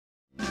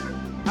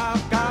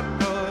I've got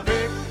the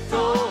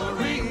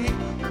victory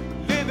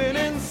living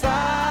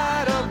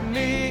inside of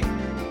me.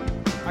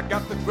 I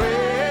got the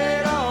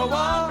greater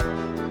one.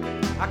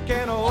 I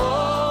can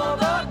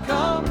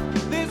overcome.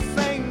 This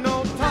ain't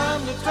no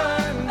time to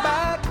turn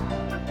back.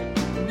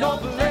 No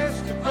place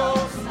to go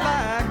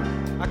slack.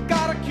 I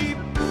gotta keep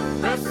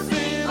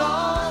pressing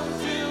on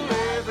till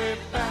every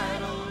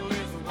battle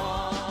is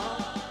won.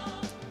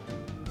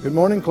 Good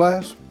morning,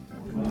 class.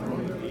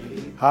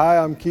 Hi,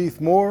 I'm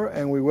Keith Moore,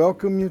 and we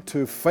welcome you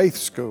to Faith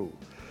School.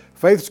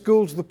 Faith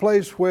School is the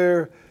place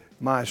where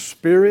my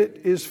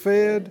spirit is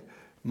fed,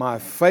 my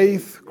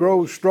faith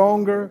grows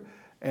stronger,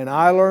 and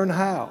I learn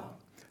how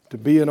to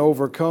be an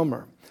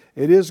overcomer.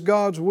 It is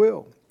God's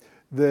will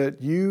that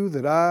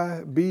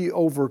I be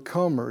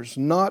overcomers,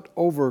 not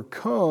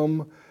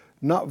overcome,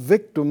 not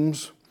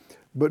victims,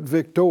 but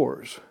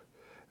victors.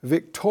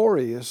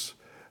 Victorious.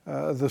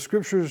 The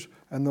Scriptures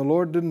and the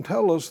Lord didn't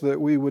tell us that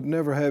we would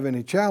never have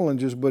any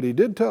challenges, but He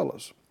did tell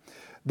us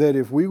that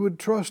if we would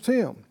trust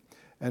Him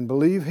and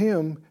believe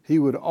Him, He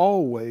would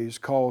always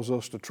cause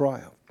us to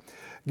triumph.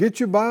 Get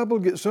your Bible,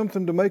 get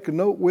something to make a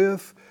note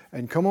with,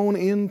 and come on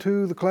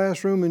into the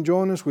classroom and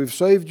join us. We've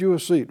saved you a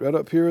seat right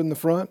up here in the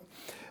front,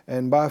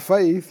 and by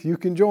faith, you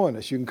can join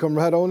us. You can come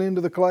right on into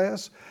the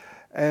class,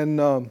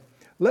 and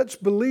let's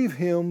believe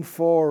Him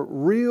for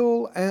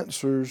real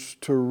answers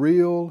to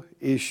real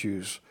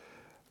issues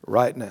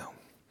right now.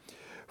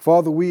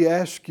 Father, we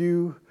ask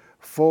You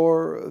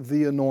for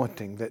the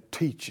anointing that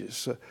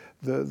teaches,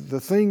 the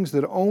things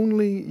that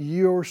only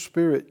Your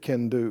Spirit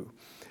can do.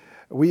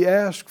 We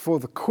ask for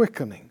the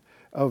quickening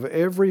of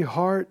every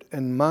heart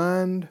and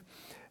mind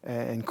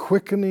and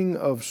quickening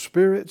of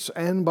spirits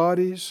and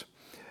bodies.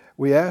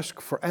 We ask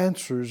for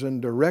answers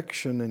and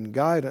direction and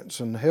guidance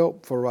and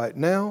help for right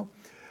now.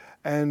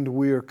 And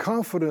we are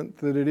confident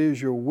that it is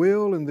Your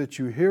will and that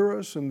You hear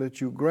us and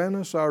that You grant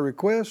us our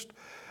request.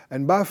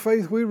 And by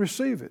faith we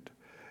receive it.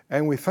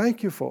 And we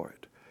thank You for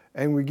it.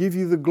 And we give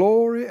You the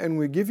glory and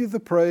we give You the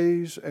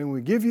praise and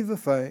we give You the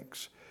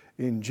thanks.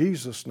 In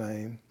Jesus'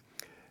 name,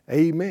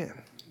 amen.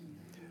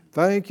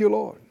 Thank You,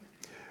 Lord.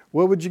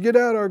 Well, would you get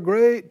out our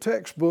great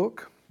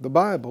textbook, the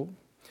Bible,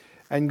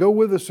 and go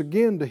with us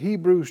again to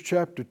Hebrews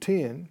chapter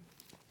 10.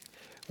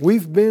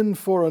 We've been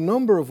for a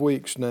number of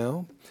weeks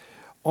now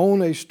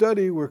on a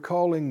study we're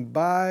calling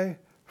By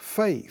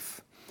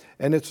Faith.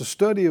 And it's a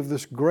study of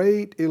this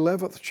great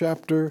 11th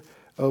chapter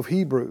of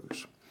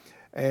Hebrews.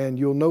 And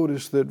you'll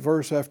notice that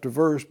verse after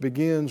verse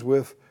begins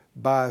with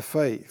by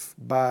faith,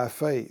 by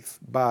faith,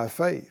 by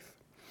faith.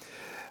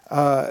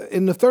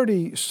 In the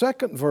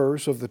 32nd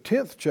verse of the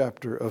 10th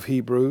chapter of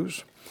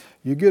Hebrews,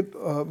 you get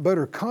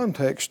better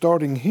context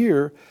starting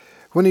here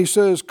when he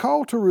says,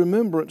 "Call to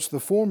remembrance the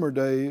former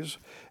days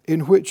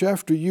in which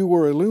after you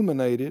were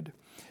illuminated,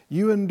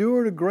 you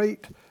endured a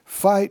great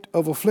fight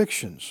of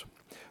afflictions,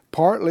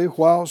 partly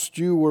whilst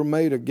you were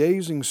made a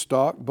gazing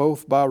stock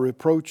both by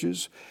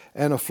reproaches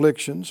and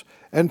afflictions,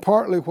 and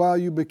partly while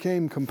you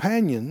became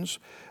companions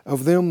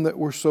of them that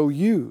were so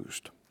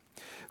used.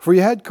 For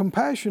you had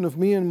compassion of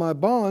me in my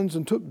bonds,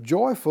 and took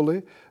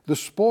joyfully the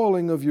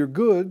spoiling of your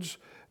goods,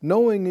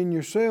 knowing in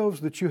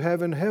yourselves that you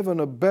have in heaven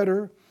a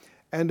better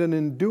and an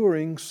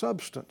enduring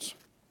substance.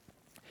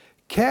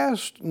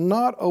 Cast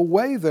not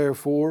away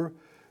therefore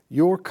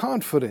your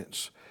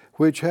confidence,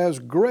 which has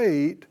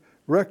great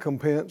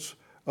recompense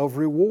of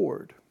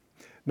reward."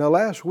 Now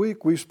last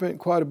week we spent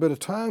quite a bit of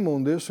time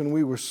on this, and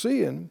we were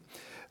seeing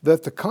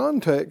that the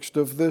context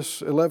of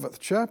this 11th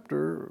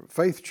chapter,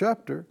 faith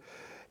chapter,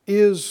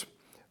 is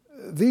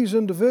these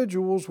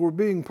individuals were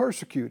being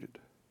persecuted,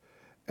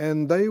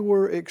 and they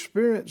were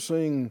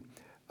experiencing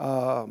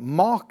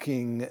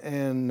mocking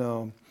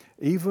and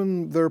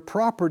even their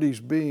properties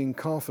being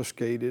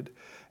confiscated.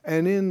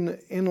 And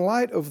in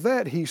light of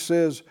that, he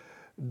says,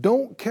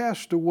 don't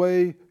cast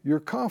away your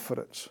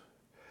confidence.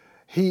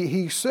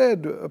 He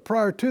said,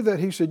 prior to that,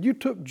 he said, you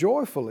took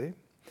joyfully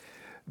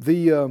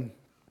the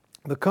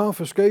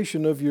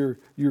confiscation of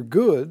your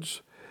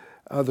goods,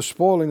 the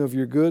spoiling of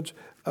your goods,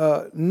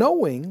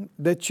 knowing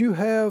that you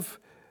have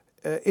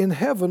in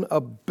heaven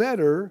a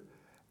better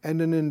and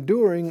an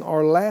enduring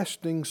or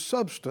lasting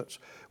substance.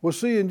 We'll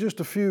see in just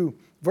a few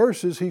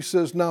verses, he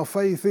says, now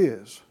faith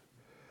is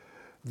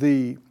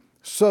the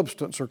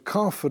substance or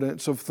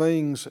confidence of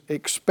things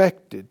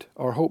expected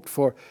or hoped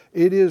for.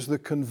 It is the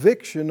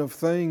conviction of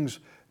things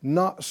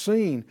not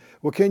seen.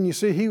 Well, can you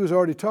see, he was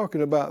already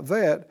talking about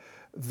that.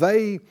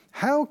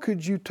 How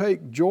could you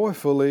take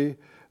joyfully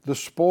the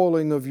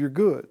spoiling of your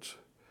goods?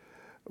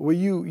 Well,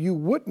 you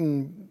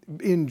wouldn't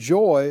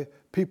enjoy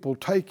people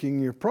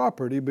taking your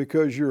property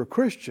because you're a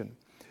Christian.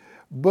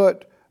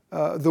 But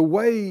the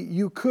way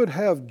you could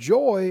have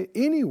joy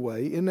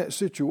anyway in that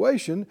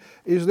situation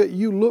is that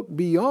you look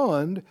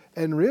beyond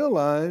and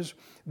realize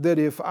that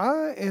if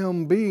I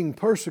am being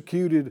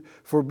persecuted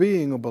for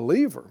being a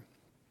believer,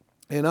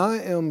 and I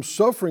am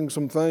suffering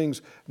some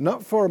things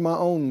not for my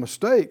own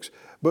mistakes,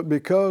 but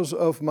because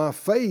of my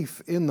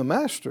faith in the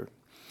Master,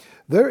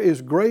 there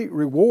is great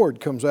reward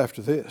comes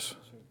after this.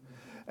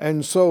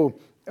 And so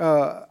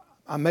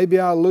maybe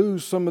I'll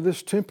lose some of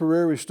this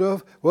temporary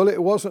stuff. Well,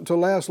 it wasn't to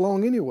last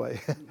long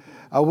anyway.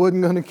 I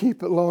wasn't going to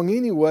keep it long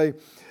anyway.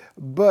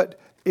 But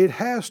it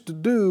has to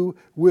do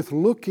with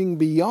looking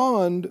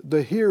beyond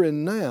the here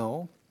and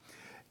now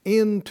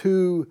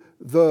into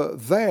the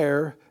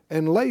there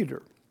and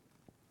later.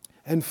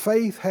 And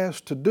faith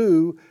has to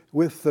do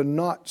with the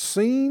not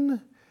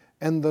seen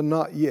and the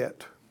not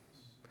yet.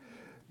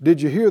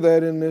 Did you hear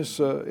that in this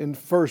in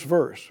first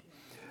verse?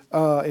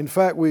 In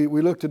fact, we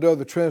looked at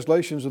other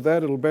translations of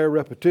that. It'll bear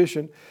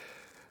repetition.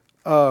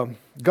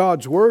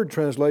 God's Word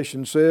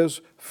translation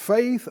says,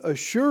 faith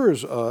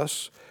assures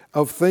us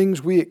of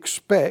things we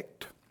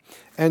expect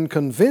and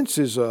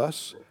convinces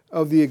us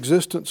of the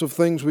existence of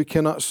things we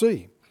cannot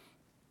see.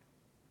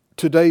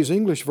 Today's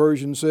English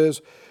version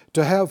says,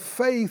 to have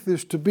faith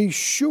is to be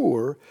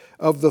sure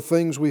of the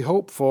things we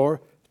hope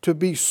for, to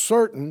be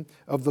certain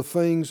of the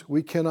things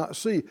we cannot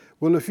see.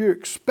 Well, if you're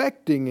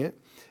expecting it,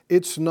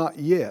 it's not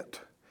yet.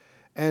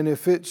 And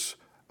if it's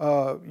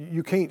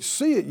you can't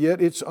see it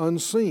yet, it's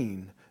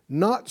unseen.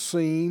 Not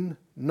seen,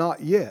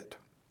 not yet.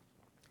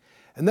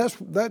 And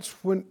that's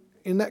when,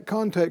 in that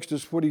context,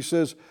 is what he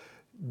says,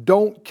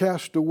 don't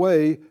cast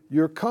away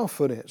your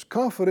confidence.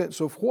 Confidence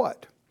of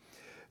what?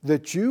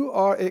 That you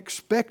are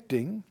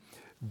expecting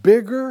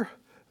bigger,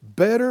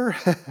 better,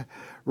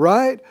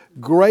 right?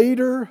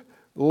 Greater,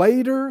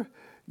 later.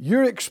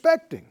 You're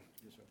expecting.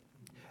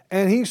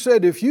 And he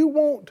said, if you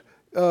won't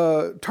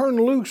turn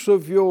loose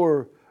of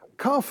your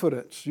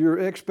confidence, your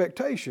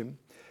expectation,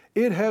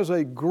 it has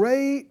a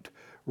great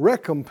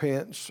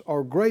recompense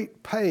or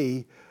great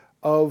pay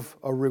of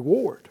a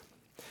reward.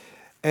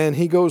 And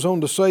he goes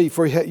on to say,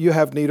 for you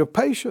have need of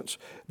patience,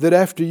 that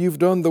after you've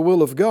done the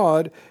will of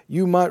God,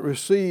 you might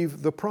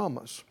receive the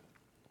promise.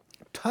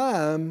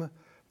 Time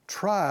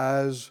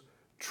tries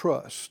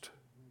trust.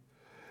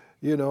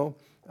 You know,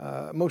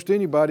 most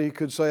anybody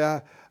could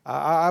say,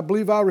 I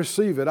believe I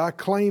receive it. I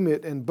claim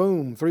it, and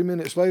boom, 3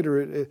 minutes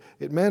later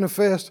it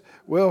manifests.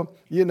 Well,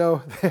 you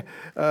know,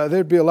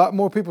 there'd be a lot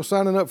more people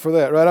signing up for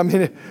that, right? I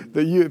mean,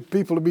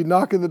 people would be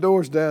knocking the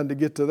doors down to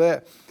get to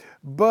that.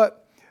 But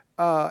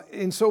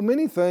in so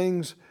many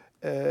things,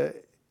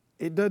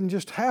 it doesn't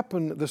just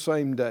happen the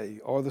same day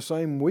or the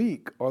same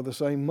week or the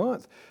same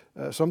month.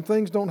 Some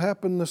things don't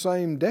happen the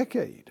same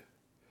decade.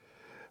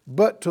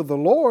 But to the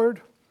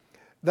Lord,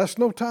 that's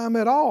no time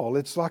at all.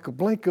 It's like a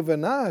blink of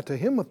an eye. To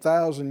Him,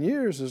 1,000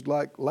 years is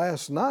like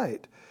last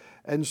night.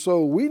 And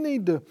so we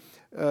need to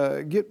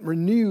get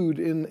renewed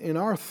in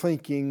our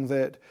thinking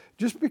that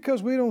just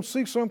because we don't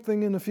see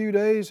something in a few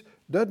days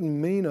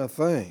doesn't mean a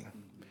thing.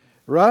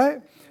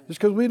 Right? Just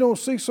because we don't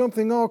see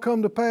something all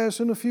come to pass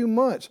in a few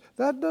months,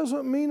 that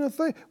doesn't mean a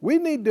thing. We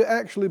need to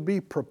actually be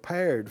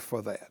prepared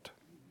for that.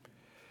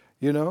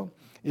 You know,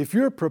 if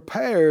you're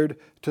prepared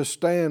to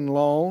stand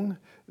long,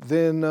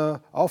 then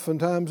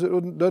oftentimes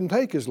it doesn't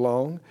take as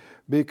long,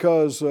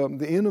 because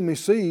the enemy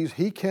sees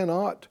he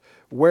cannot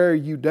wear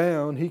you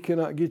down. He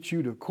cannot get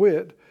you to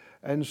quit.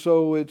 And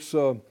so it's,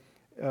 you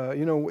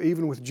know,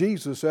 even with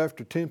Jesus,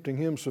 after tempting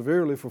him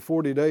severely for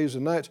 40 days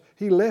and nights,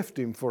 he left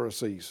him for a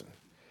season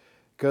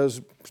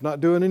because it's not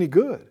doing any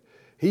good.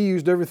 He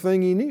used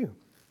everything he knew.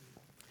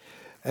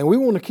 And we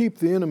want to keep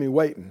the enemy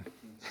waiting.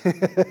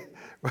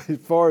 as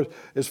far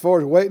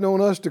as waiting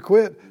on us to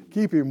quit,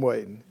 keep him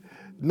waiting.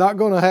 Not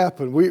going to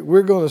happen.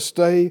 We're going to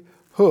stay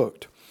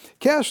hooked.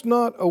 Cast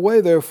not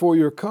away therefore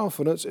your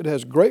confidence. It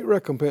has great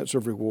recompense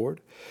of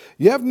reward.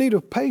 You have need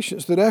of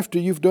patience, that after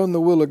you've done the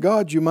will of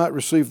God, you might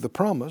receive the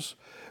promise.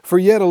 For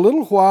yet a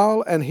little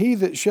while, and he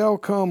that shall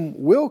come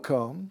will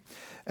come,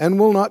 and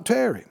will not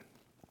tarry.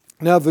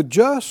 Now the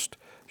just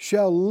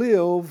shall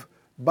live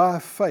by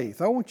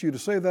faith. I want you to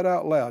say that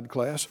out loud,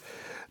 class.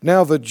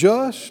 Now the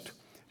just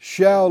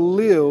shall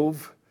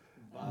live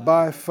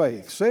by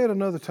faith. Say it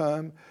another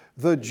time.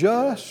 The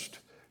just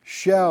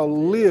shall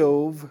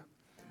live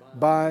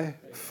by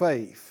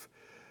faith.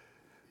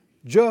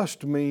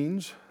 Just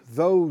means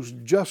those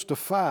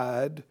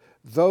justified,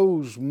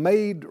 those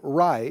made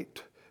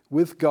right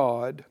with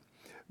God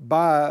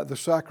by the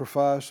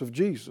sacrifice of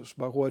Jesus,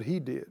 by what He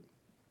did.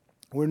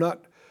 We're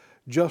not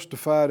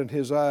justified in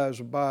His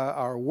eyes by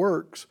our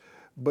works,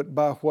 but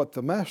by what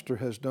the Master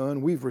has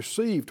done. We've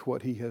received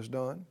what He has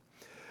done.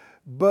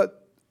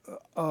 But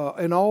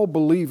in all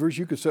believers,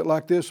 you could say it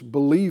like this,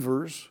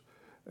 believers,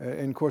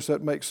 and of course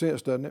that makes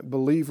sense, doesn't it?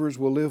 Believers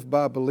will live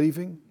by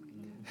believing,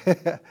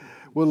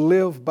 will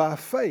live by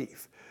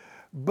faith.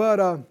 But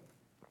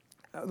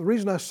the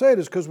reason I say it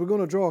is because we're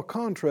going to draw a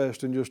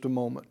contrast in just a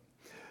moment.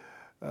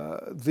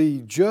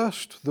 The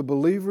just, the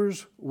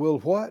believers will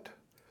what?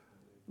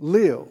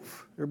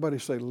 Live. Everybody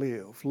say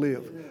live,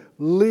 live.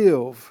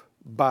 Live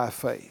by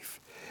faith.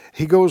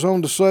 He goes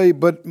on to say,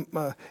 but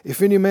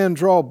if any man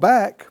draw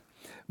back,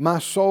 my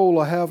soul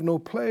will have no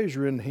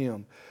pleasure in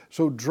him.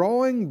 So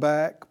drawing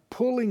back,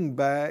 pulling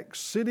back,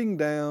 sitting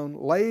down,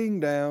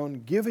 laying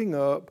down, giving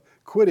up,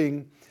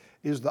 quitting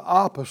is the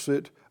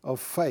opposite of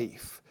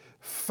faith.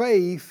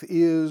 Faith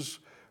is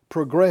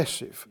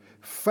progressive.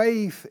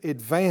 Faith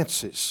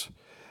advances.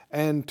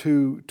 And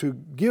to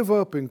give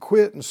up and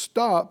quit and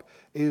stop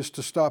is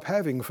to stop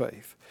having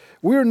faith.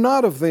 We're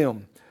not of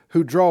them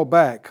who draw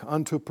back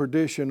unto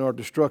perdition or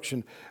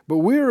destruction, but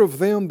we're of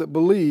them that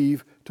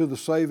believe to the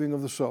saving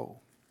of the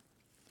soul.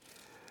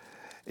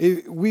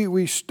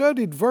 We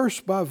studied verse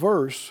by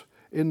verse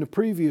in the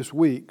previous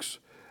weeks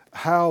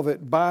how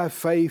that by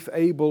faith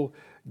Abel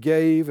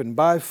gave, and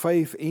by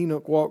faith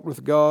Enoch walked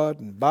with God,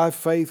 and by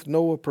faith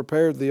Noah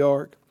prepared the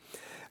ark.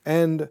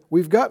 And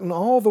we've gotten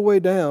all the way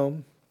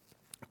down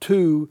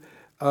to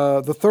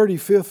the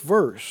 35th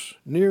verse,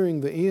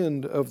 nearing the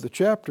end of the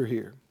chapter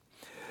here.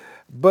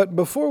 But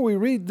before we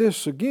read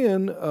this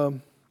again,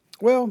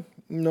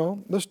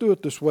 let's do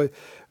it this way.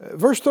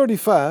 Verse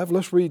 35,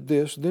 let's read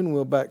this, then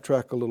we'll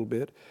backtrack a little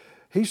bit.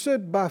 He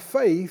said, by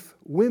faith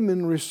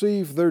women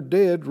received their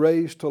dead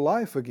raised to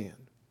life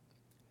again,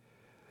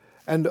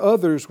 and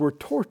others were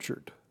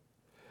tortured,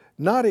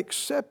 not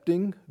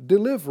accepting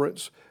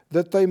deliverance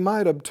that they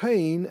might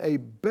obtain a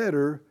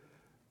better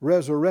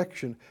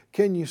resurrection.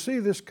 Can you see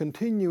this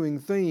continuing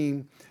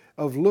theme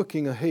of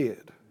looking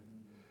ahead,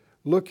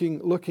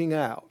 looking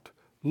out,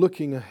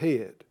 looking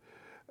ahead?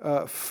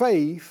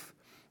 Faith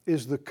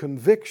is the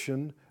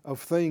conviction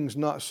of things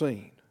not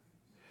seen.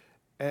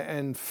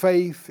 And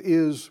faith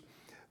is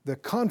the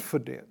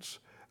confidence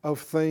of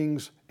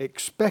things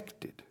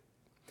expected.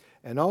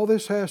 And all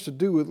this has to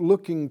do with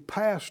looking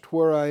past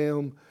where I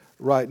am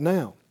right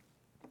now.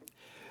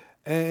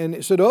 And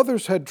it said,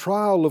 others had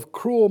trial of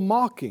cruel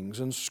mockings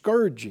and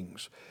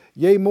scourgings,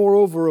 yea,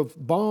 moreover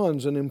of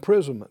bonds and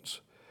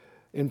imprisonment.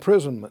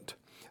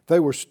 They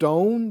were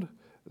stoned,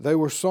 they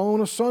were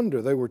sawn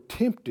asunder, they were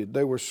tempted,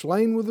 they were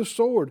slain with the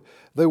sword.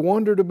 They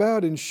wandered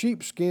about in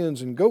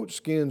sheepskins and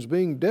goatskins,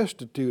 being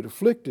destitute,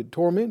 afflicted,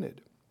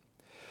 tormented,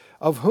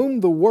 of whom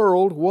the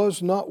world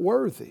was not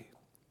worthy.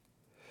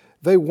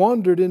 They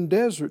wandered in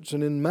deserts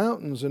and in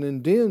mountains and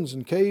in dens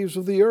and caves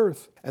of the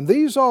earth. And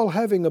these all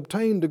having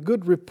obtained a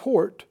good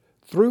report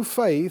through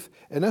faith,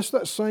 and that's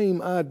that same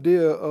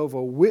idea of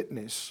a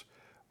witness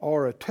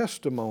or a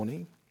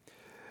testimony,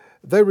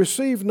 they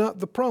received not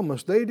the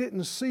promise. They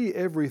didn't see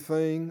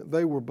everything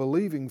they were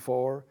believing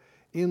for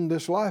in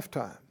this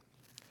lifetime.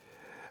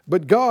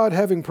 But God,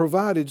 having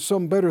provided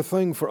some better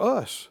thing for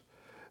us,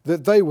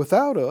 that they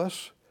without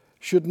us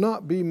should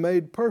not be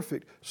made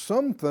perfect.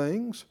 Some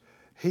things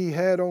He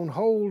had on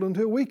hold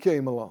until we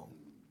came along.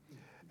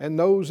 And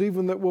those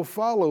even that will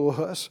follow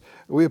us,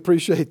 we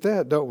appreciate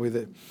that, don't we?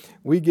 That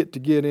we get to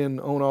get in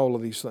on all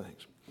of these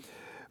things.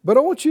 But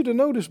I want you to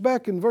notice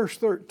back in verse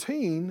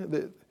 13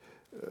 that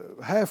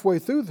halfway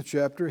through the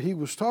chapter, he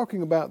was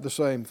talking about the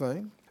same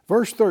thing.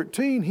 Verse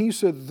 13, he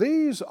said,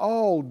 these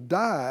all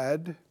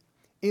died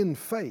in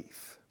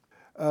faith.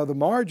 The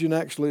margin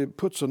actually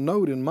puts a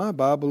note in my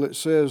Bible. It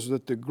says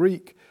that the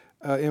Greek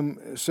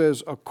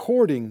says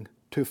according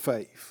to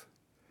faith.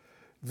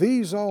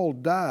 These all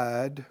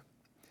died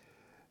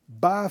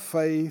by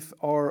faith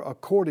or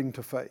according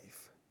to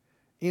faith,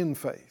 in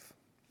faith.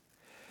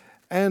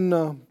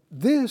 And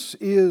this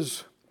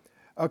is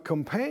a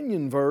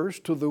companion verse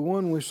to the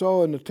one we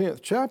saw in the 10th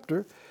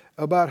chapter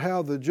about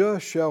how the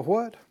just shall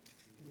what?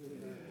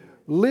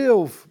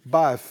 Live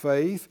by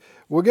faith.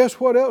 Well, guess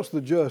what else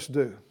the just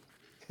do?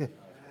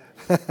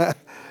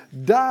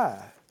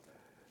 Die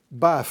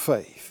by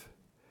faith.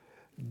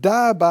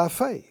 Die by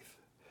faith.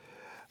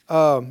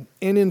 And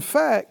in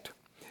fact,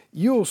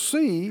 you'll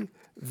see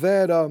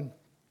that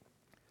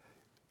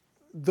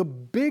the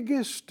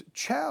biggest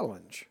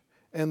challenge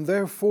and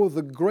therefore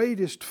the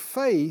greatest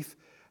faith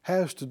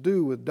has to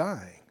do with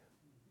dying.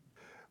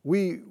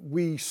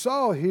 We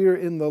saw here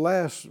in the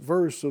last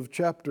verse of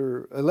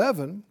chapter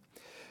 11,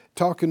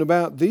 talking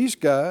about these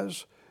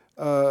guys,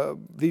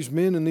 these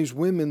men and these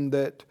women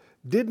that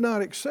did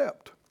not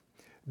accept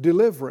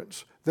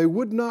deliverance. They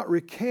would not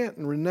recant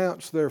and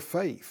renounce their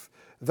faith.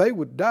 They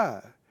would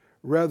die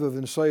rather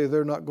than say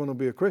they're not going to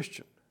be a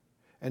Christian.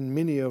 And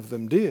many of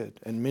them did,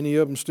 and many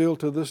of them still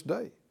to this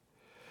day.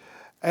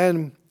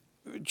 And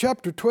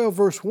chapter 12,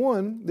 verse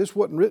 1, this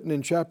wasn't written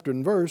in chapter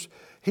and verse.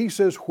 He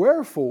says,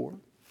 wherefore,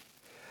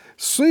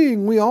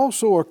 seeing we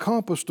also are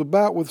compassed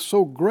about with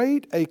so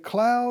great a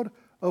cloud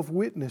of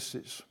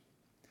witnesses.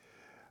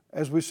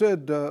 As we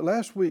said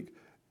last week,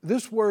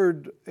 this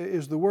word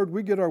is the word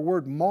we get our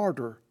word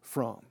martyr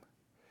from.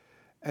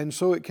 And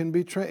so it can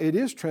be, it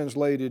is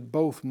translated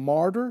both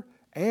martyr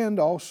and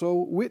also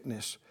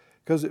witness,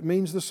 because it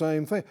means the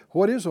same thing.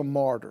 What is a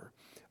martyr?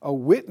 A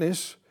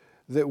witness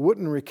that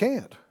wouldn't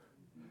recant.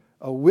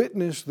 A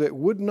witness that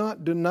would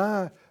not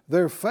deny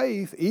their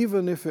faith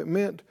even if it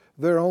meant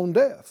their own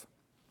death.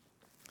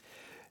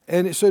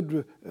 And it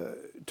said,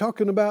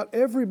 talking about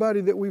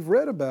everybody that we've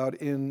read about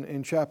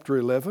in chapter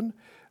 11,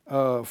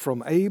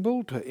 from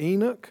Abel to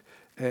Enoch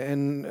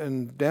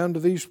and down to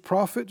these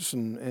prophets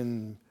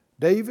and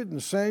David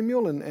and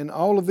Samuel and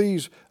all of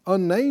these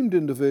unnamed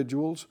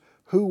individuals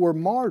who were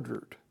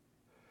martyred.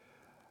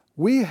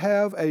 We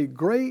have a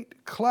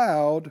great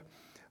cloud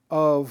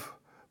of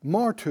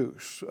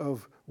martyrs,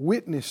 of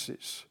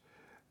witnesses,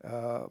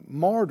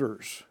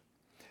 martyrs.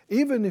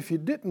 Even if you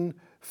didn't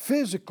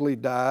physically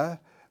die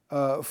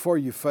for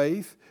your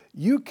faith,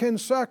 you can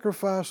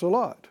sacrifice a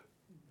lot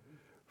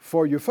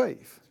for your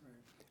faith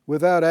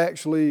without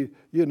actually,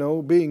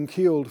 being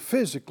killed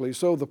physically.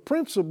 So the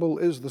principle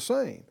is the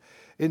same.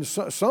 In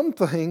some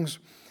things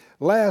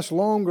last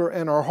longer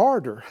and are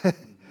harder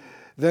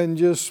than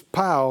just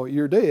pow,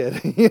 you're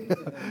dead.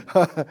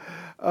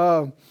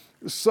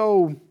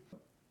 So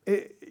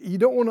you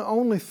don't want to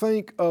only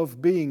think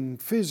of being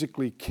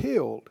physically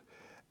killed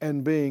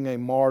and being a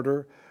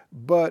martyr,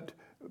 but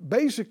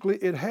basically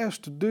it has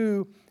to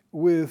do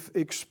with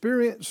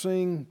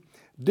experiencing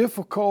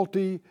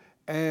difficulty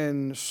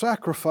and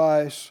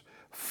sacrifice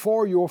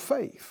for your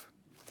faith.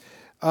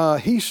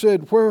 He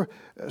said,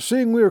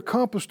 seeing we are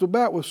compassed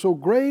about with so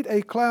great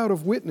a cloud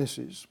of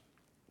witnesses,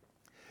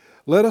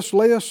 let us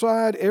lay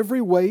aside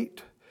every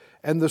weight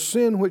and the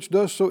sin which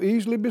does so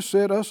easily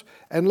beset us,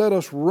 and let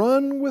us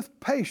run with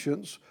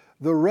patience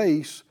the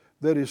race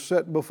that is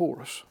set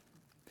before us,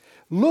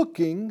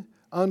 looking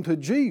unto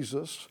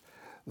Jesus,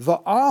 the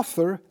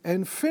author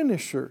and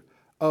finisher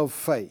of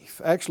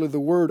faith. Actually, the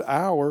word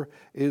 "our"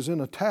 is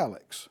in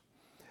italics.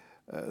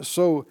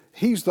 So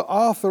He's the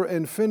author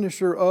and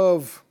finisher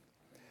of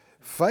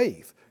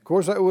faith. Of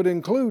course, that would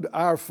include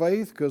our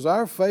faith, because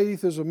our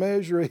faith is a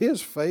measure of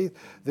His faith.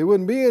 There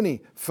wouldn't be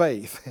any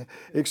faith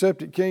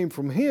except it came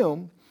from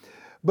Him.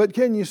 But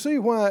can you see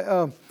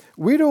why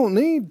we don't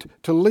need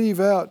to leave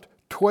out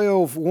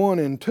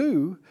 12:1 and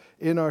 2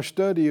 in our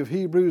study of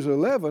Hebrews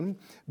 11,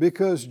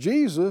 because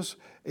Jesus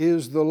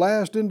is the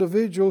last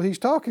individual He's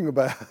talking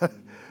about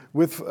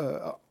with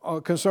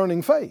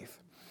concerning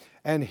faith.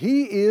 And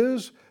He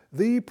is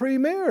the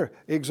premier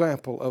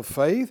example of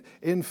faith.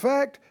 In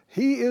fact,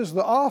 He is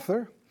the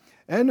author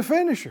and the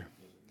finisher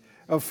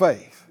of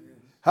faith.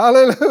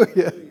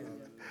 Hallelujah.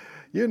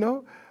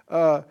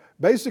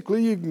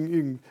 Basically you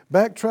can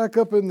backtrack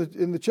up in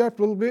the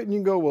chapter a little bit, and you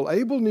can go, well,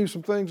 Abel knew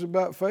some things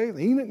about faith.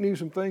 Enoch knew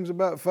some things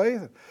about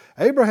faith.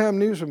 Abraham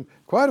knew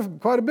quite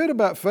a bit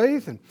about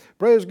faith, and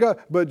praise God.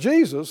 But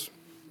Jesus,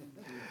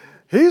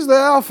 He's the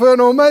Alpha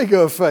and Omega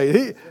of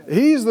faith.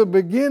 He's the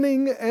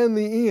beginning and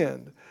the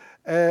end.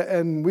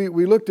 And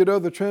we looked at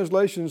other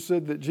translations,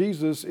 said that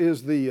Jesus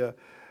is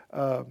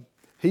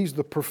He's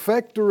the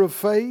perfecter of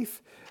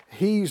faith.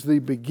 He's the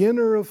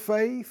beginner of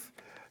faith.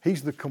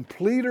 He's the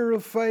completer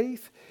of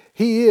faith.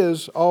 He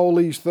is all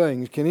these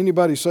things. Can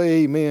anybody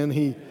say amen?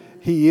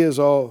 He is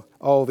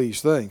all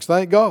these things.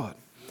 Thank God.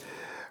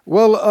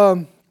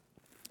 Well,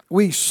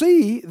 we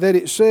see that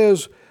it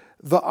says,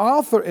 the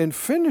author and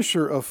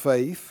finisher of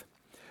faith,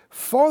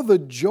 for the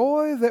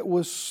joy that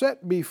was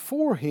set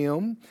before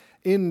Him,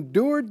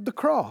 endured the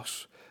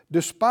cross,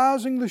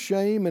 despising the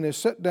shame, and is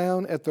set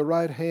down at the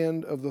right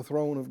hand of the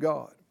throne of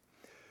God.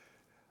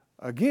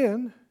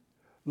 Again,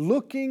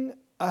 looking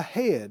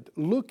ahead,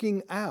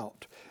 looking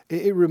out.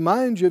 It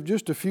reminds you of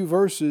just a few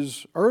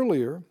verses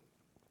earlier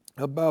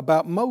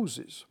about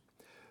Moses.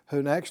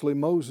 And actually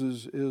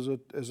Moses is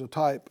a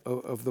type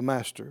of the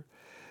Master.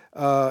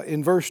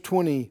 In verse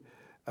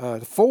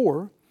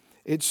 24,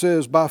 it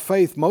says, by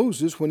faith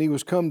Moses, when he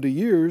was come to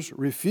years,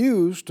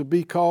 refused to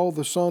be called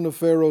the son of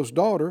Pharaoh's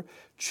daughter,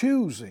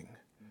 choosing.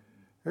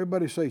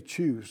 Everybody say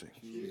choosing.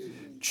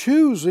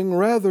 Choosing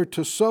rather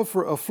to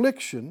suffer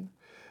affliction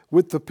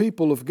with the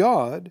people of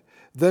God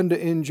than to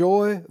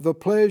enjoy the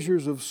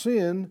pleasures of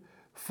sin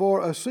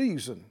for a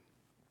season.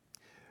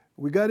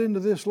 We got into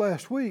this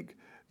last week,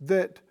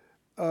 that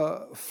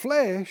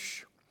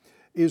flesh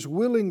is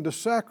willing to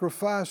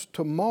sacrifice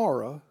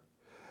tomorrow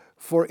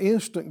for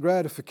instant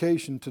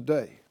gratification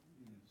today.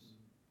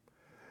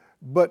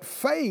 But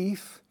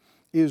faith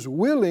is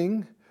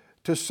willing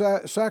to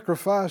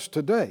sacrifice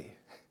today.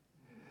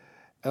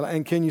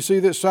 And can you see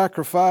that?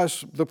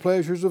 Sacrifice the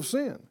pleasures of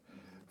sin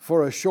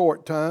for a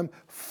short time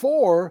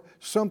for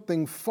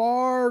something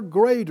far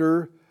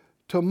greater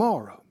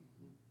tomorrow.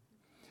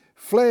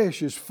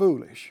 Flesh is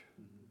foolish.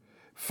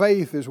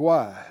 Faith is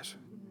wise.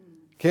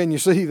 Can you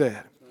see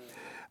that?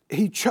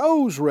 He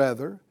chose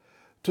rather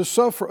to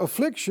suffer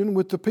affliction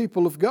with the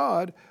people of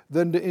God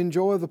than to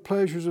enjoy the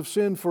pleasures of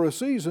sin for a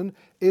season,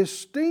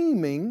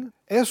 estimating,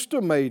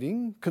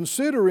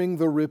 considering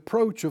the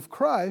reproach of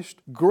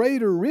Christ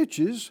greater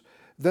riches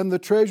than the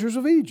treasures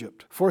of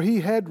Egypt, for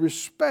he had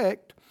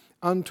respect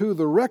unto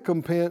the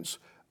recompense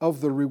of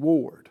the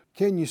reward.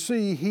 Can you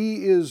see?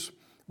 He is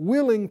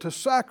willing to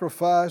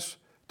sacrifice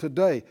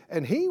today.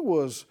 And he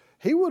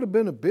would have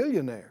been a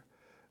billionaire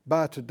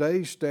by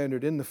today's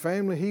standard. In the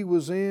family he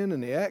was in,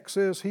 and the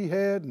access he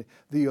had, and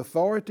the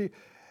authority,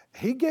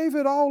 he gave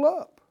it all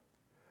up.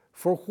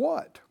 For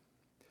what?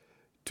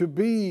 To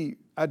be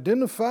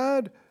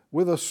identified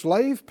with a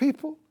slave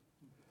people?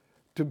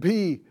 To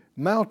be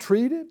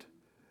maltreated?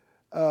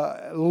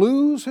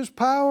 Lose his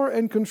power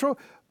and control?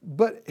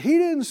 But he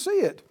didn't see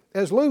it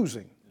as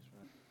losing.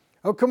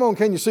 Oh, come on,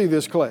 can you see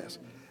this, class?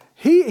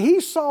 He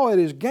saw it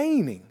as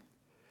gaining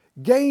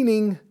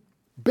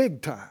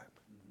big time.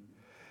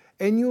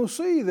 And you'll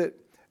see that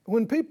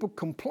when people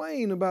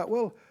complain about,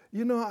 well,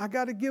 I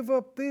got to give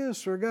up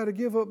this or I got to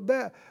give up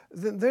that.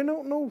 They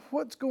don't know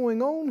what's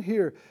going on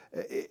here.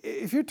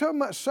 If you're talking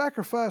about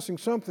sacrificing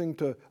something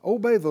to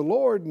obey the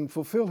Lord and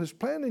fulfill His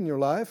plan in your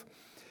life,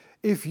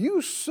 if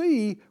you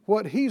see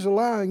what He's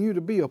allowing you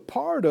to be a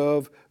part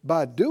of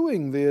by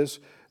doing this,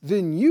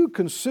 then you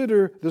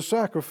consider the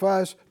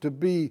sacrifice to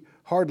be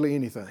hardly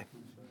anything.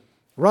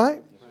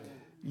 Right?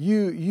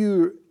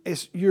 Your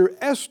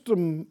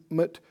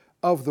estimate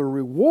of the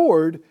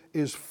reward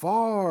is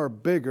far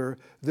bigger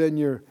than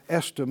your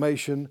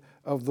estimation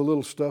of the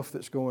little stuff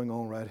that's going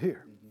on right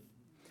here.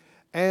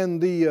 And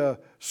the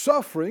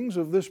sufferings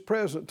of this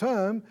present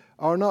time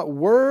are not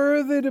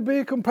worthy to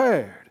be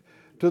compared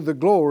to the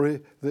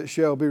glory that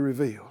shall be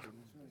revealed.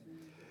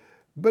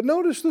 But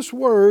notice this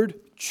word,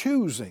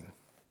 choosing.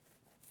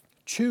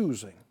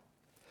 Choosing.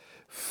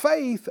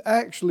 Faith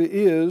actually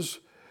is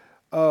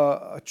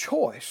a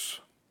choice.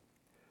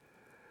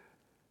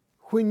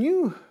 When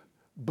you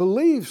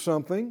believe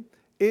something,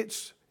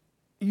 it's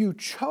you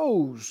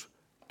chose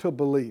to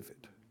believe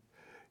it.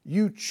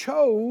 You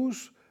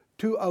chose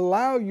to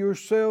allow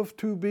yourself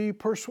to be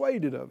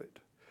persuaded of it,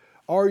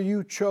 or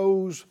you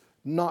chose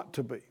not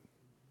to be.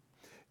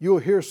 You'll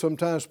hear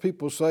sometimes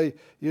people say,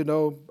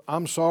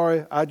 I'm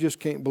sorry, I just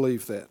can't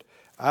believe that.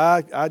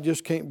 I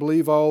just can't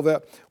believe all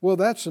that. Well,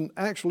 that's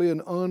actually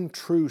an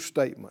untrue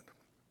statement.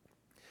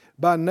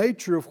 By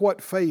nature of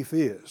what faith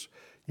is,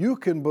 you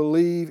can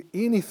believe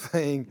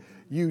anything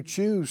you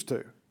choose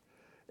to.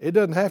 It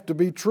doesn't have to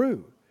be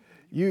true.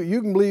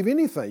 You can believe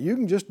anything. You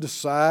can just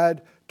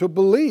decide to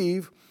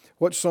believe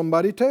what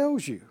somebody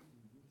tells you,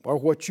 or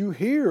what you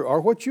hear,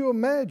 or what you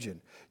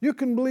imagine. You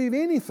can believe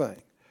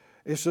anything.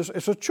 It's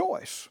a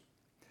choice.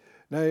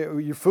 Now,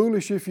 you're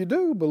foolish if you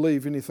do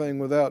believe anything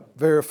without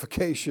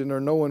verification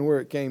or knowing where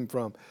it came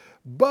from.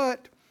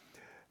 But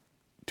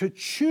to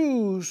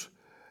choose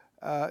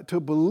to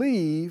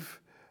believe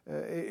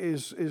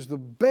is the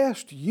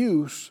best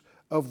use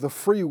of the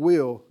free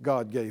will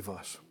God gave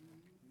us.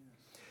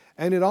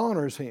 And it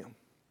honors Him.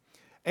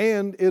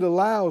 And it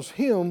allows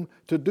Him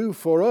to do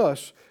for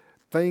us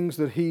things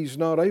that He's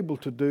not able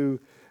to do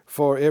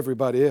for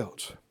everybody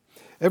else.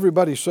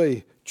 Everybody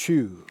say,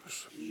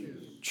 choose.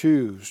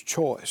 Choose,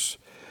 choice.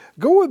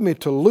 Go with me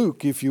to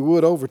Luke, if you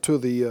would, over to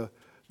the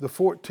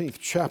 14th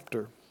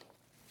chapter.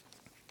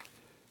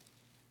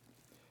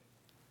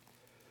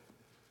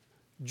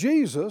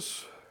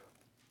 Jesus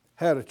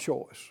had a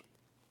choice.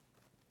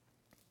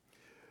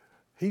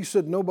 He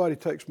said, nobody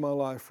takes my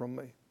life from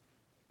me.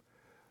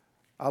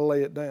 I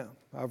lay it down.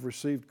 I've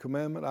received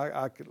commandment.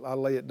 I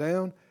lay it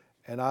down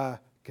and I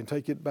can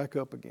take it back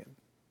up again.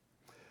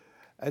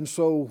 And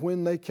so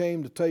when they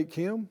came to take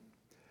Him,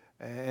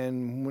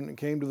 and when it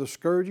came to the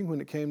scourging,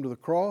 when it came to the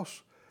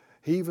cross,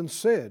 He even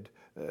said,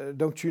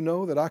 don't you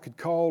know that I could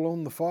call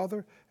on the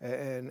Father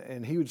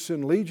and He would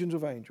send legions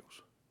of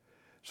angels?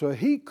 So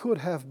He could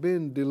have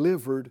been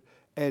delivered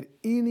at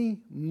any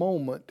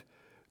moment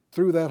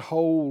through that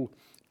whole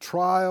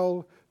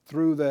trial,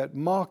 through that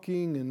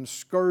mocking and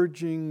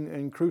scourging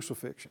and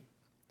crucifixion.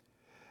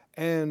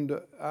 And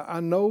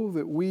I know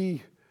that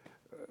we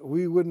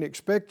wouldn't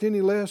expect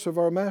any less of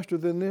our Master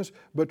than this,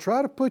 but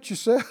try to put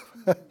yourself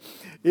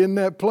in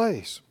that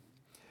place.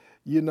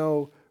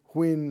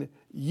 When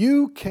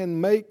you can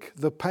make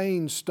the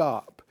pain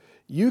stop,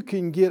 you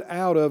can get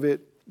out of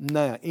it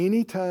now,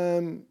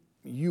 anytime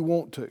you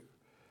want to.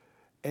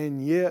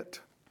 And yet,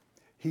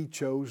 He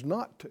chose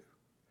not to.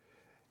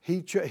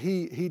 He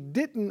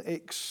didn't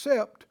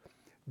accept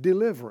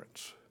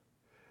deliverance.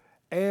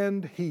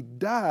 And He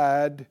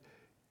died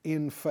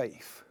in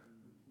faith.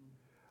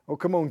 Oh,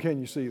 come on, can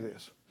you see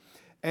this?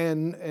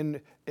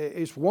 And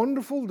it's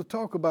wonderful to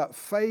talk about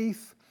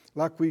faith,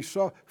 like we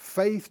saw,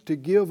 faith to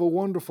give a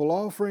wonderful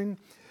offering,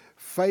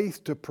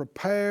 faith to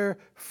prepare,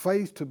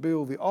 faith to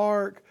build the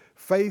ark,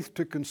 faith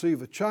to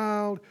conceive a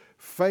child,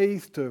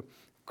 faith to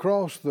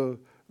cross the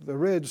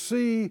Red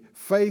Sea,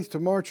 faith to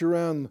march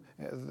around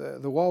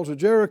the walls of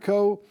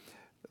Jericho.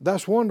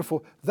 That's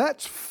wonderful.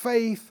 That's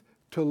faith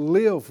to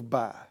live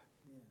by.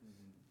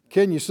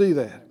 Can you see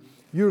that?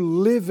 You're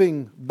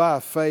living by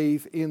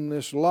faith in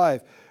this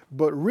life.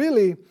 But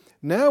really,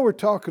 now we're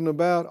talking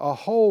about a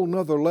whole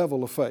nother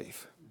level of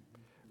faith,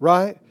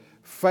 right?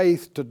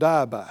 Faith to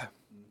die by.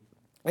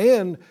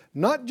 And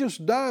not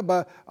just die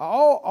by,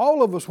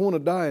 all of us want to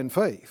die in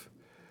faith,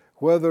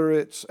 whether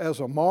it's as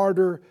a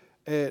martyr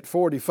at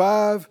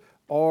 45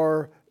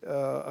 or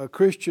a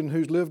Christian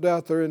who's lived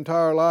out their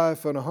entire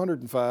life at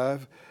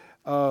 105.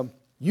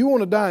 You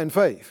want to die in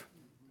faith,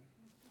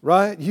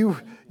 right? You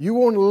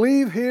want to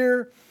leave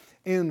here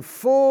in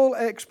full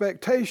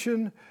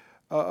expectation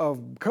of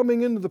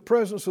coming into the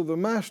presence of the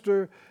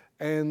Master,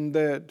 and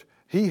that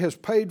He has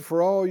paid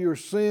for all your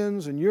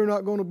sins and you're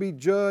not going to be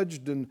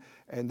judged, and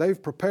they've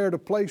prepared a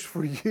place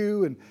for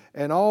you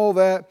and all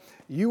that.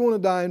 You want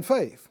to die in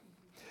faith.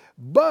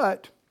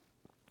 But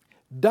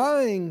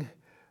dying,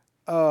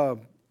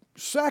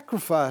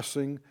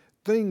 sacrificing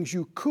things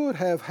you could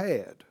have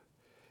had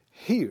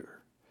here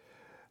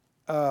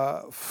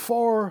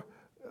for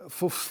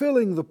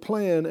fulfilling the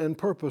plan and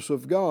purpose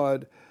of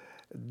God,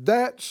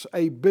 That's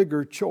a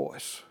bigger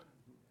choice.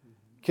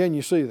 Can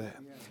you see that?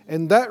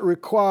 And that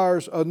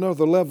requires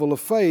another level of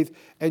faith.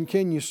 And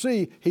can you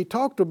see, he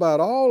talked about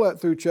all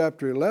that through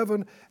chapter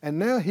 11, and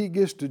now he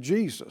gets to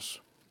Jesus.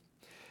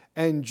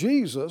 And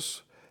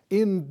Jesus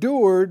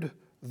endured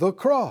the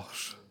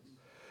cross,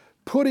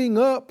 putting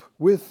up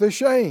with the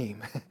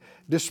shame,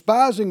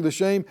 despising the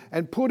shame,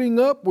 and putting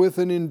up with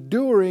and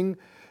enduring.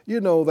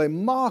 They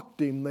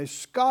mocked him, they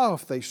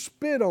scoffed, they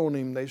spit on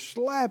him, they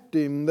slapped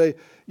him.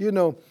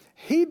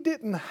 He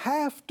didn't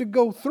have to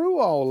go through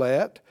all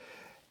that.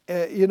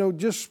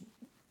 Just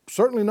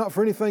certainly not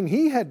for anything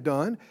he had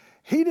done.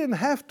 He didn't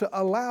have to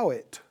allow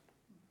it.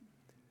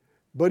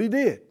 But he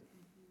did.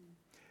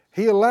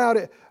 He allowed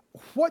it.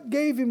 What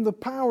gave him the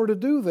power to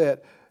do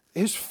that?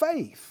 His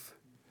faith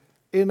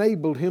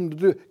enabled him to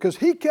do it. Because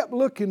he kept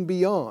looking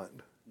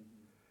beyond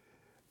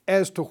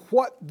as to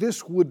what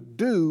this would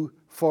do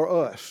for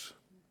us.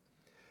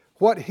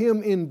 What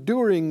him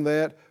enduring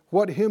that,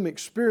 what him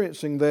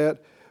experiencing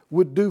that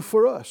would do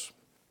for us.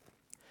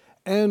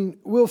 And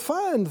we'll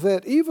find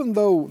that even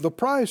though the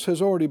price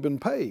has already been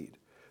paid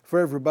for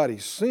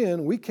everybody's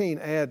sin, we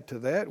can't add to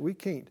that. We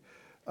can't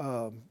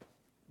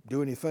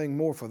do anything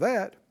more for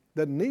that.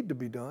 Doesn't need to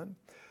be done.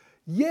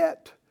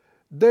 Yet,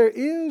 there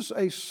is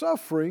a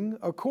suffering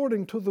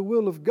according to the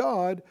will of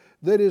God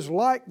that is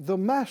like the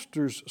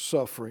Master's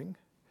suffering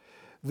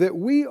that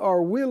we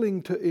are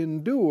willing to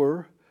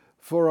endure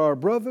for our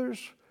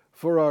brothers,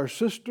 for our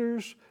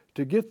sisters,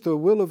 to get the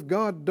will of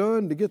God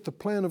done, to get the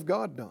plan of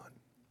God done.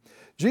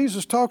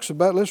 Jesus talks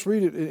about, let's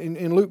read it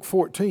in Luke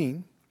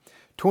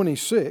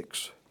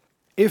 14:26.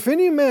 If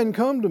any man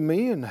come to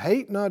me and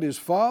hate not his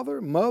father,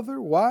 mother,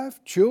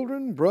 wife,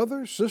 children,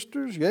 brothers,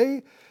 sisters,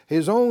 yea,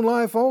 his own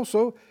life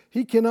also,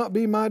 he cannot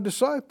be my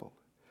disciple.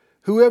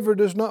 Whoever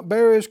does not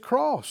bear his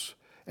cross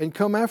and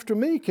come after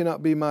me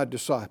cannot be my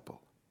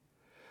disciple.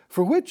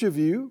 For which of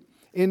you,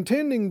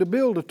 intending to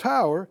build a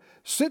tower,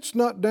 sits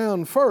not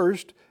down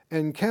first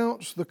and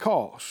counts the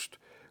cost,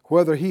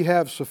 whether he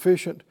have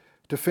sufficient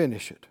to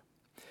finish it?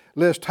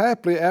 Lest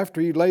haply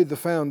after he laid the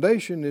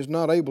foundation is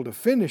not able to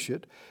finish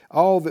it,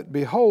 all that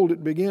behold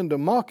it begin to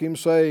mock him,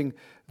 saying,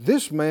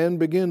 This man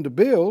began to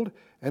build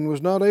and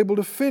was not able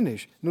to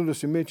finish.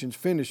 Notice he mentions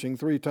finishing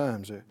 3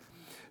 times there.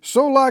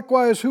 So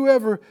likewise,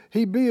 whoever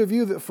he be of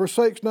you that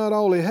forsakes not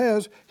all he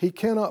has, he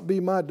cannot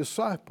be my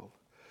disciple.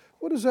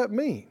 What does that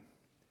mean?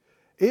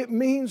 It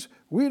means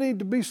we need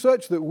to be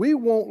such that we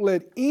won't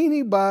let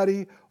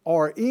anybody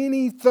or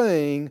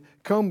anything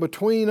come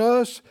between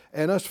us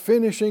and us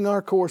finishing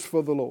our course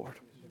for the Lord.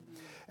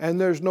 And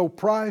there's no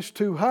price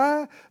too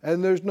high,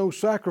 and there's no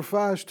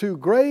sacrifice too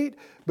great,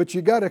 but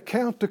you got to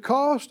count the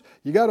cost.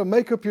 You got to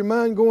make up your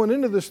mind going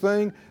into this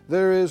thing.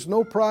 There is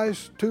no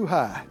price too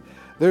high.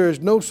 There is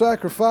no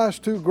sacrifice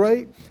too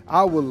great.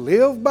 I will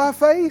live by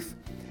faith,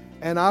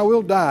 and I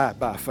will die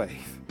by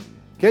faith.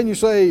 Can you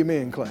say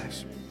amen,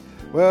 class?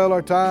 Well,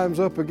 our time's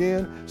up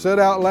again. Said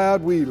out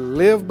loud, we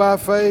live by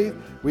faith.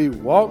 We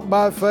walk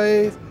by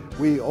faith.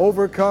 We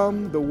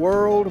overcome the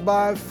world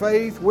by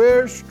faith.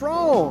 We're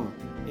strong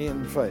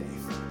in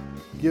faith,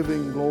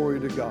 giving glory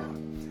to God.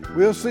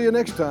 We'll see you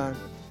next time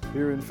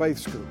here in Faith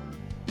School.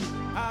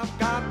 I've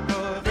got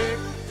the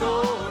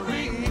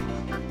victory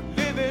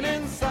living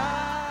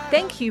inside.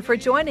 Thank you for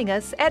joining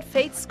us at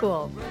Faith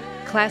School.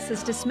 Class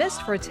is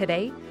dismissed for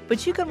today,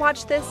 but you can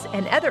watch this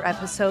and other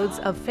episodes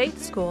of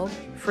Faith School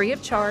free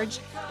of charge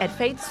at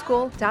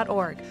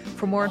faithschool.org.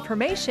 For more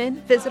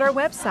information, visit our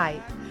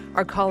website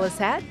or call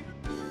us at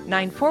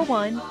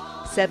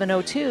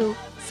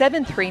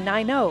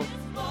 941-702-7390.